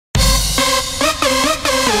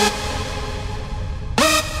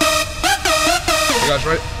guys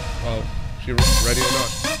ready? Oh, you ready or not?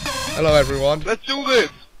 Hello everyone. Let's do this!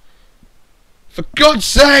 For God's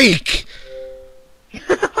sake!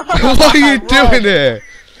 What are you doing here?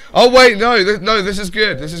 Oh wait, no, this is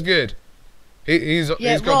good. This is good. He's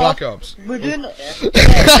got Black Ops. We're doing we're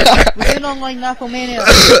doing online AppleMania.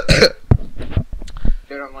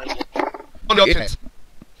 Oh no, it's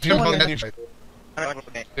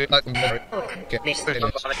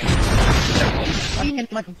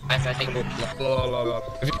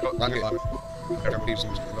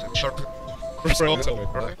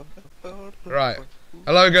Right.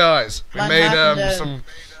 Hello guys. We made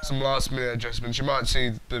some last minute adjustments. You might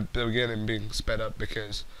see the beginning being sped up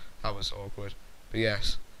because that was awkward. But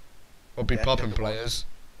yes. We'll be popping players.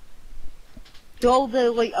 To all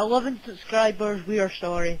the like 11 subscribers, we are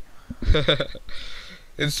sorry.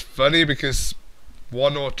 It's funny because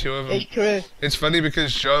one or two of them. It's true. It's funny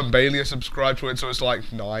because Joe and Bailey are subscribed to it, so it's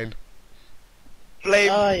like 9.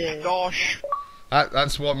 Flame, gosh.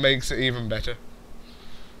 That's what makes it even better.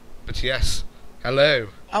 But yes, hello.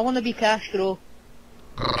 I want to be Castro.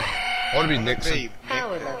 I want to be Nixon.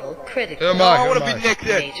 Power level critical. Who am I? I want to be Nixon.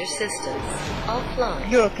 Major systems offline.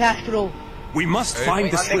 You're a Castro. We must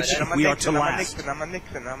find the switch if we are to last. I'm a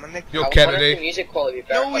Nixon. You're Kennedy. Music quality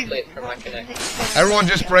better if I play it from my connection. Everyone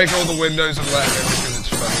just break all the windows and let him because it's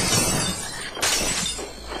funny.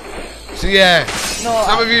 So yeah,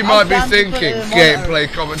 some of you might be thinking, gameplay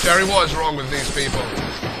commentary, what is wrong with these people?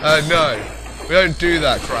 No, we don't do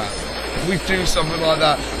that crap. If we do something like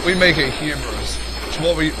that, we make it humorous. It's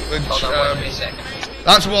what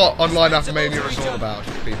that's what online AppleMania is all about,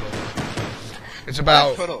 people. It's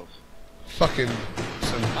about fucking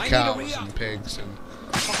some cows and pigs and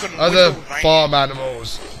other farm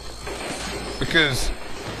animals, because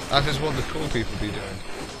that is what the cool people be doing.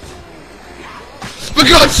 For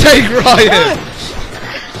God's sake, Ryan!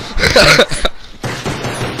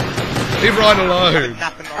 Leave Ryan alone.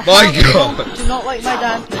 My God. Do not like my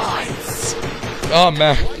dance. Oh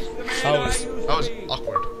man, that was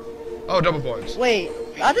awkward. Oh, double points. Wait,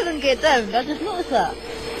 I didn't get down. I just noticed that.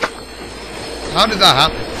 How did that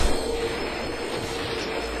happen?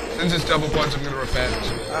 Since it's double points, I'm gonna repent.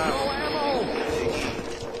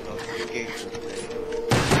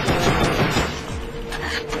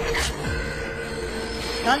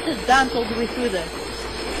 Can't just dance all the way through this.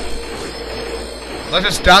 Let's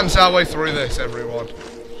just dance our way through this, everyone.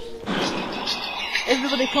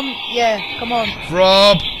 Everybody come, yeah, come on.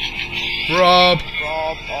 Rob Rob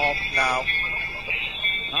off now.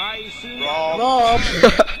 Rob.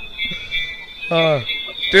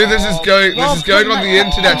 Dude, this is going on the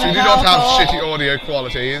internet. We do not have shitty audio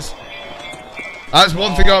qualities. That's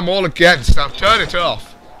one thing I'm all against. Now turn it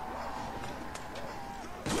off.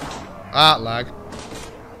 Ah, lag.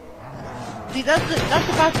 See, that's the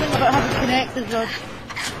bad thing about having connectors on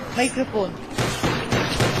microphone.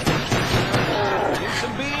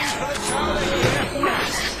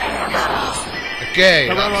 Okay.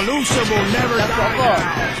 The revolution will never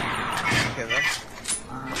die.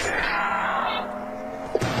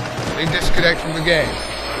 They disconnect from the game.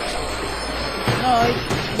 No,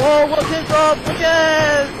 whoa, watch it, Rob, watch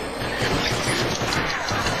it!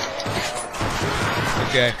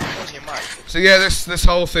 Okay. So yeah, this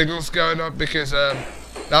whole thing was going up because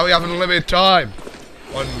now we have unlimited time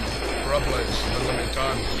for uploads. Unlimited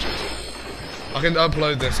time. I can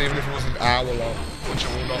upload this even if it was an hour long, which it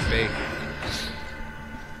will not be.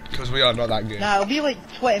 Because we are not that good. Nah, it'll be like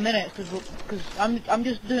 20 minutes, because I'm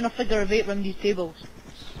just doing a figure of 8 around these tables.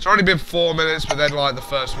 It's already been 4 minutes, but then like the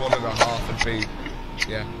first 1.5 would be,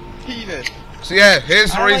 yeah. So yeah,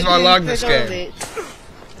 here's the reason I like this game.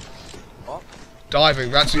 Diving,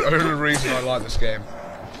 that's the only reason I like this game.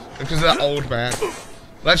 Because of that old man.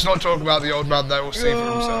 Let's not talk about the old man, they will see for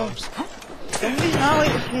themselves. The only reason I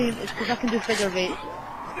like this game is because I can do figure of 8.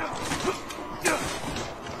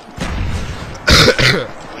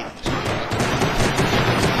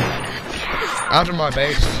 Out of my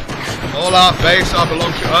base. All our base are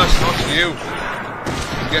belong to us, not to you.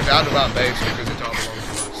 Get out of our base because it all belongs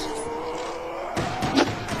to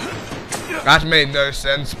us. That made no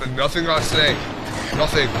sense, but nothing I say.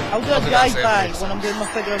 Nothing. I'll do a drive by when I'm doing my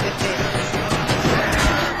figure of 8.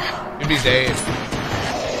 You'd be dead.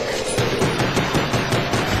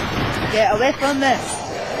 Get away from me.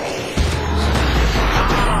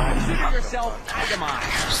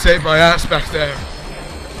 Saved my ass back there.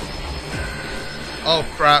 Oh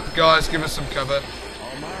crap, guys, give us some cover.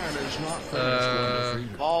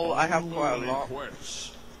 Oh, I have quite a lot. What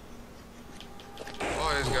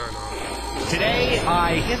is going on? Today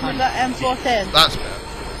Give me that M410. That's better.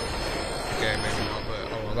 Okay, maybe not, but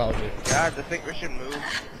oh well, that'll do. Guys, I think we should move.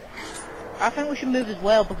 I think we should move as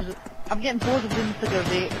well because I'm getting bored of doing figure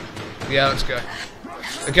 8. Yeah, let's go.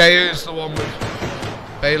 Okay, who's the one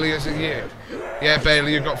with Bailey? Is it you? Yeah,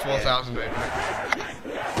 Bailey, you've got 4,000 open.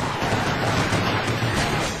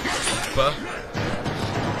 But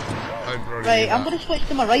right, I'm gonna switch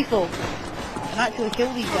to my rifle and actually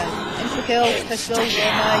kill these guys. Insta kill, pistol,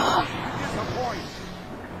 yeah, nice.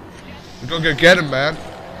 We gotta go get him, man.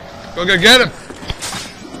 Gotta go get him.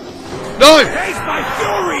 No!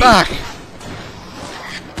 Back!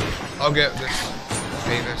 I'll get this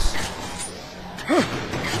penis.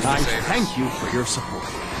 I thank you for your support.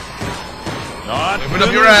 Not open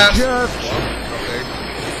up your ass. Okay.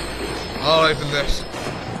 I'll open this.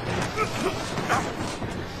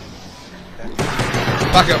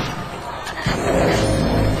 Back up.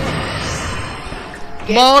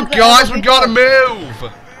 Come on, guys, we gotta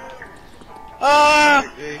move.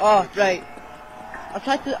 Oh, right. I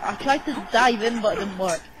tried to dive in, but it didn't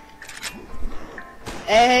work.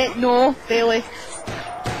 No, Bailey.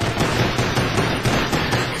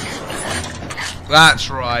 That's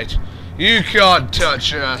right. You can't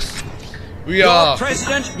touch us. We Your are.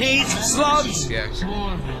 president needs slugs. Yes.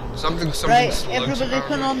 Something Right, slugs, everybody turn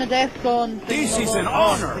apparently. on the DEFCON. This is an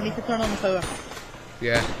honor. We need to turn on the power.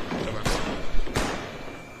 Yeah.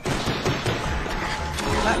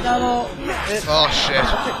 Back down all. Oh shit.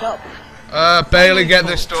 Picked up. Bailey, get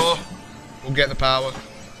this door. We'll get the power.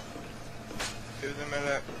 Give them a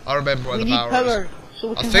minute. I remember where We the need power power, is. so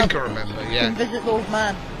we I can think I have, remember, we yeah. can visit the old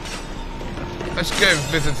man. Let's go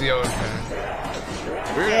visit the old man.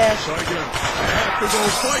 Yes. I have to go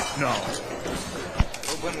fight now.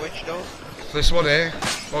 Open which door? This one here.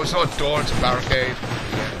 Well, it's not a door, it's a barricade.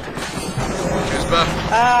 Cheers, man.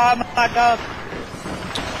 Ah, my god.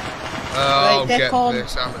 I'll Right, get DEFCON.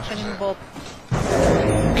 this. How much is Spinning it? Bob.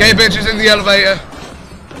 Okay, bitches, in the elevator.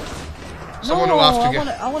 Someone No, will have to I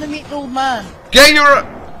get. wanna meet the old man. Get your.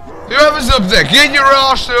 Whoever's up there, get your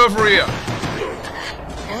ass over here.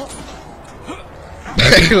 What?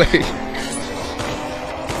 Bailey.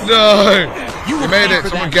 No. You made it.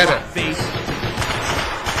 Someone get it.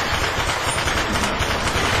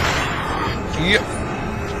 Yep.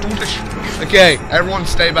 Okay, everyone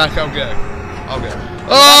stay back. I'll go. I'll go.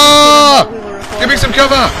 Oh! Give me some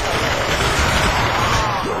cover.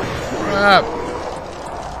 Crap.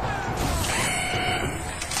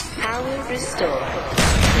 Power restored.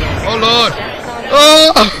 Oh Lord.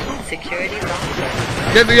 Oh! Security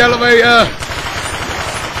locked. Get the elevator.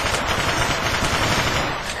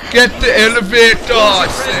 Get the elevator. I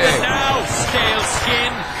say. Now, scale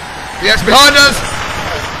skin. Yes, behind us.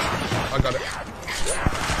 I got it.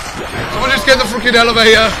 Someone just get the freaking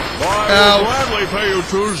elevator. I will gladly pay you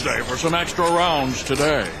Tuesday for some extra rounds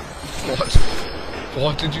today. What?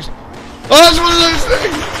 What did you say? Oh, that's one of those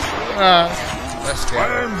things! Let's go.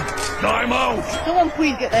 Time out. Someone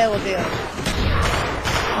please get the elevator.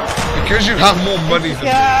 Because you have more money than me.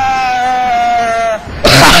 Yeah.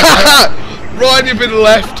 Ryan, you've been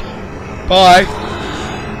left. Bye.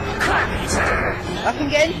 I can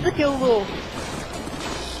get into the kill though.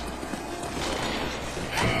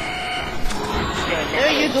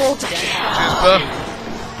 There you go. Cheers, bro.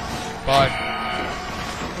 Bye.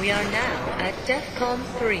 We are now at DEFCON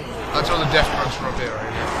 3. That's all the death grunts from up here,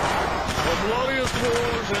 right? The bloodiest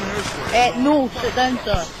wars in history. No, sit down,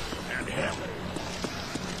 sir.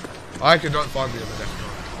 I could not find the other death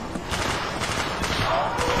grunt.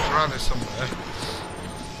 It's around here somewhere.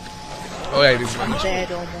 Oh, yeah, he's I'm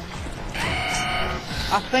dead almost.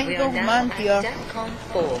 I think We the are old now man's at here. DEFCON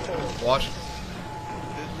 4. What? There's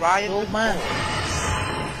The Ryan. old man.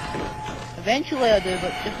 Eventually I do,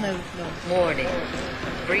 but just now, no. Warning.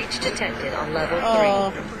 Breach detected on level 3.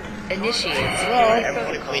 Oh, Initiate Right.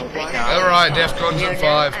 security protocol 1. Alright, death grunts We are at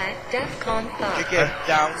now 5. at DEFCON 5. Chicken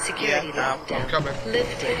down. Security Yeah, now. lockdown. I'm coming.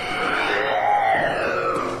 Lifted.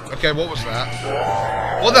 Okay, what was that?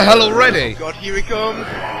 What the hell already? God, here he comes.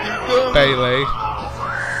 Here he comes. Bailey.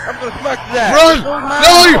 I'm gonna smack that. Run!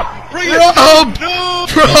 No! Bring it. Rob! No!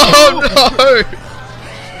 Rob, no!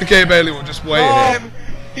 Okay, Bailey, we'll just wait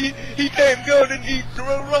here. He came good and he threw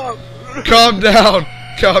a rock. Calm down.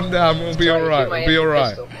 Calm down. We'll be alright. We'll be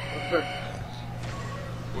alright.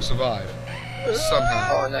 We'll survive.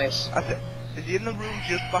 Somehow. Oh, nice. Is he in the room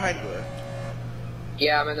just behind her?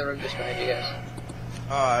 Yeah, I'm in the room just behind you guys.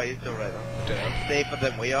 Ah, he's alright then. Damn. Safer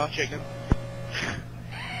than we are, chicken.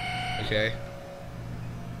 Okay.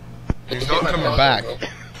 He's not coming back.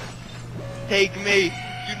 Take me.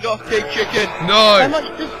 Do not take chicken. how No!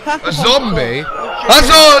 much does Pac A zombie? That's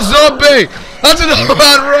not a zombie! That's an old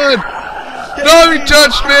man run! No, he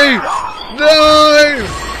touched me! No!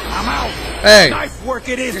 I'm out. Hey! Knife work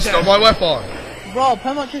it is. You stole my weapon. Rob,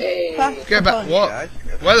 how much is Hey. fast Get back. punch? What?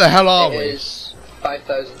 Where the hell are It we? is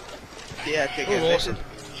 5,000. Yeah, chicken. Oh, This awesome.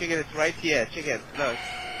 is, chicken, it's right here. Chicken, look.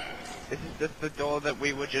 This is just the door that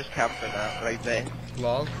we were just camping at, right there.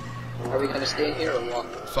 Lol. Are we gonna stay in here or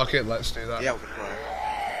what? Fuck it, let's do that. Yeah, we're going.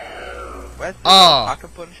 Where's the Ah.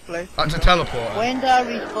 Pack-a-Punch place? That's a teleporter. When do I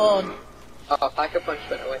respawn? Oh, Pack-a-Punch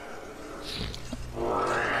went away.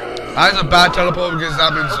 That's a bad teleporter because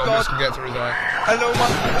that means Oh, zombies God. can get through there. Hello,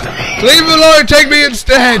 man. Leave me alone! Take me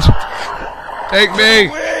instead! Take me!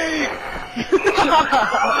 Wait!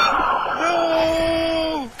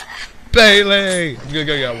 No! Bailey! I'm gonna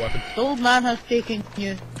go get a weapon. The old man has taken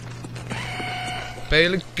you.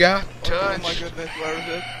 Bailey got Oh my touch. goodness, where is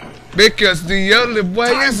it? Because the only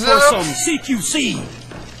way Time is for up. some CQC.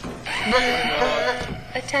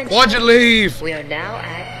 Attention. Why'd you leave? We are now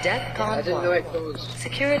at DEFCON I didn't 1. know it closed.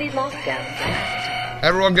 Security lockdown active.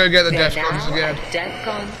 Everyone go get the We are Defcons now again. at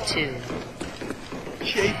DEFCON 2.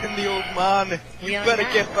 Chasing the old man. We You are better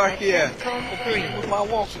now get back at here. DEFCON I'm 3. with my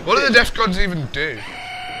walking What do the stick. Defcons even do?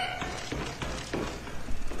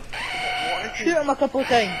 Shoot him a couple of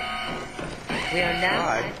times. We are now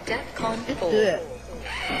Right. at DEFCON Just 4. do it.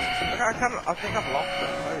 I think I've lost it.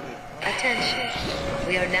 Where is it? Attention.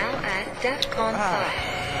 We are now at DEFCON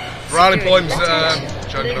 5. Rally Security points, lockdown.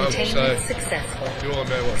 chugging over, Containment so successful. you all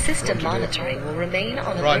know what System to do. monitoring will remain on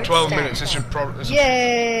Right, alert 12 standby. minutes. It should probably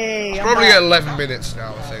Yay! I'm probably back. get 11 minutes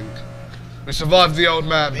now, I think. We survived the old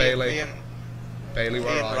man, Me Bailey. and Bailey, me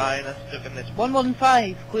where and are you? Ryan are stuck in this.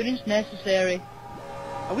 115. Clearance necessary.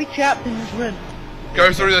 Are we trapped in this room?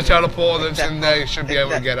 Go through the teleporter that's in there. You should be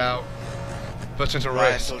able to get out. But it's a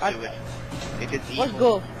Ryan, risk. don't do it. It is evil. Let's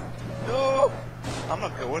go. No! I'm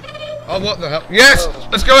not going. Oh, what the hell? Yes!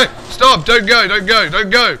 Let's go in! Stop! Don't go! Don't go! Don't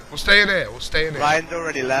go! We'll stay in here. We'll stay in here. Ryan's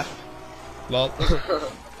already left. Lol.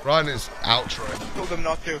 Ryan is outro. Told him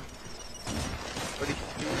not to. But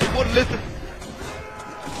he wouldn't listen.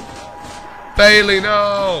 Bailey,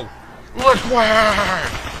 no! Look where!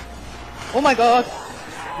 Oh my god.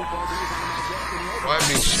 Ryan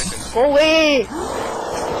being chicken. Go away!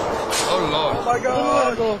 Oh lord. Oh my Where do I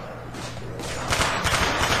god! go?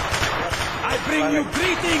 I bring you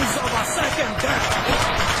greetings of a second death.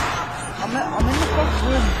 I'm in the first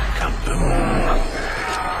room.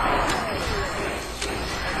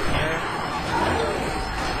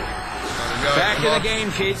 Back Come in the on.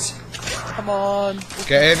 game, kids. Come on.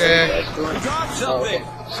 Get in there. Guys, going. Drop Oh, something.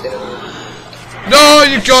 okay. Stay there. No,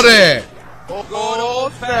 you got it!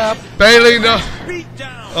 Oh snap! Bailey, no! Beat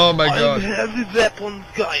down. Oh my I'm god. heavy weapons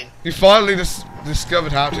guy. You finally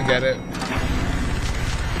discovered how to get it.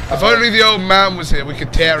 If only the old man was here, we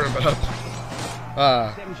could tear him up.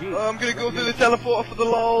 Ah, Oh, I'm gonna go through the teleporter for the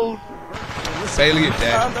lols. Bailey, you're No,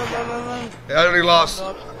 dead. no, no, no, no. It only lasts.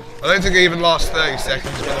 Not. I don't think it even lasts 30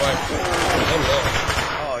 seconds, by the way. Oh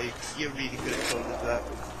Oh, you really could have told us that.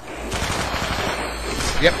 lord.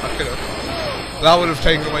 Yep, I could have. That would have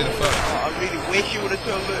taken away the fun. Oh, I really wish you would have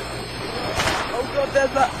told it. Oh god,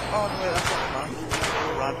 there's that. Oh no, wait, that's not a man.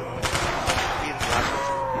 Random. Being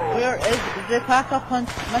random. Where is the pack-up hunt?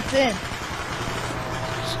 My friend.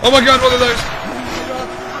 Oh my god, one of those!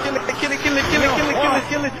 Kill it, kill it, kill it, kill it, kill it, kill it,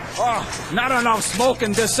 kill it. Oh, not enough smoke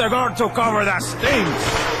in this cigar to cover that sting.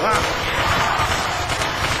 Ah.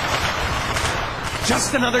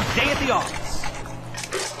 Just another day at the office.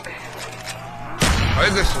 Why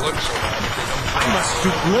does this look so bad? I must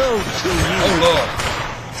stoop low to you. Oh lord.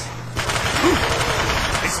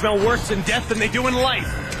 They smell worse in death than they do in life.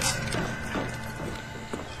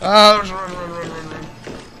 Ah, run, run, run, run, run.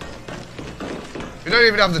 We don't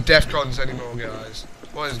even have the Defcons anymore, guys.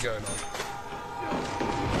 What is going on?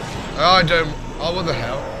 I don't. Oh, what the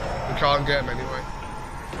hell? We can't get them anyway.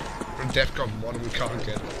 We're in Defcon 1 and we can't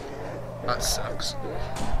get them. That sucks.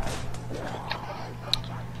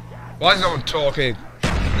 Why is no one talking?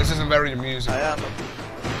 This isn't very amusing. I am.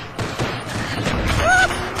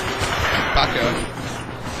 Back up.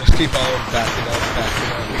 Just keep on backing up, backing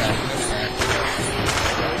up, backing up, backing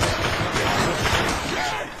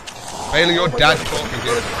up. Bailey, your dad talking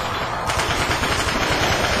again.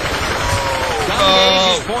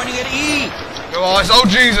 Gun is pointing at E. No eyes. Oh,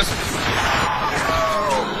 Jesus.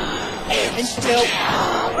 Insta-kill.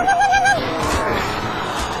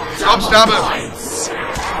 Stop stabbing.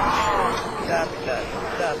 Stab.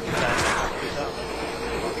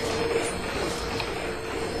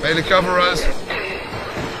 Bailey, cover us.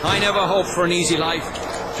 I never hoped for an easy life,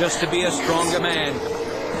 just to be a stronger man.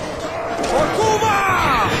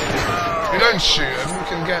 Orkuma! You don't shoot him, you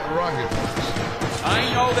can get rugged.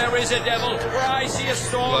 I know there is a devil, for I see a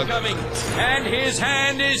storm Blood. coming, and his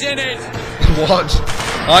hand is in it. What?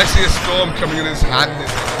 I see a storm coming and his hand is in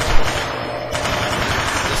it.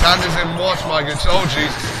 hand is in what, my good soul?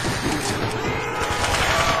 Jesus.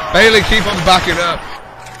 Bailey, keep on backing up.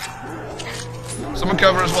 Someone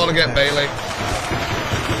cover us while I get Bailey.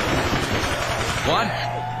 What?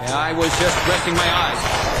 Yeah, I was just resting my eyes.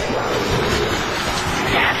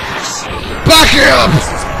 Back it up!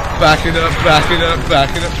 Back it up, back it up,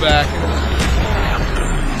 back it up, back it up.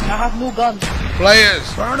 I have no gun. Players,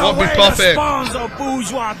 what be poppin'? of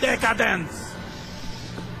bourgeois decadence.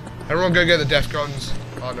 Everyone go get the def guns.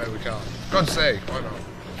 Oh no, we can't. God's sake, why not?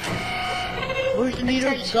 Where's the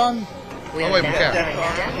leader's gun? We Oh, are wait, we now can.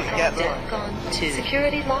 at Get them. DEFCON 2.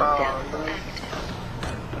 Security lockdown active.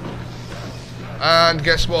 And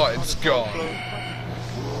guess what? It's gone.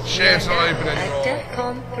 Shit, it's not open At anymore.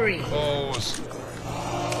 DEFCON 3. Pause.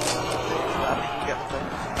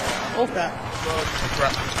 Okay.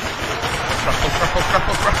 Crap.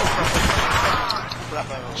 Crap.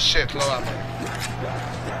 Shit, low ammo.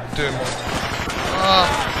 Doing one. Ah.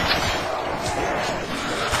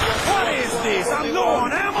 What is this? I'm low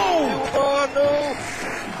on ammo! Oh no!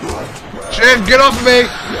 Shit, get off of me!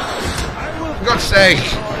 For God's sake.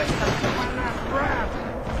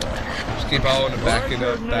 Just keep on backing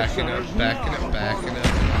up, backing up, backing up, backing up.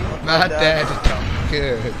 My daddy talk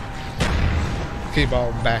good. Keep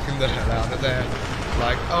on backing the hell out of there.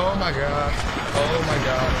 Like, oh my god, oh my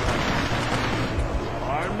god.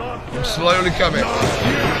 I'm slowly coming.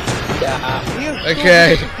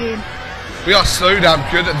 Okay. We are so damn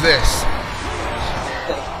good at this.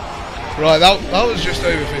 Right, that was just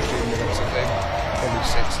over 15 minutes, I think. Probably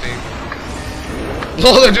 16.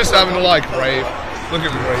 Oh, they're just having a like rave. Look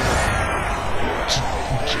at rave.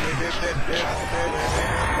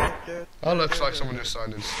 Oh, looks like someone just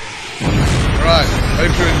signed in. Right,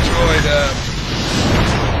 hope you enjoyed.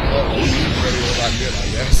 Well, it wasn't really all that good, I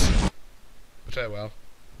guess. But oh well.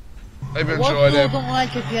 Hope you enjoyed it. Don't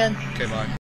like it again. Okay, bye.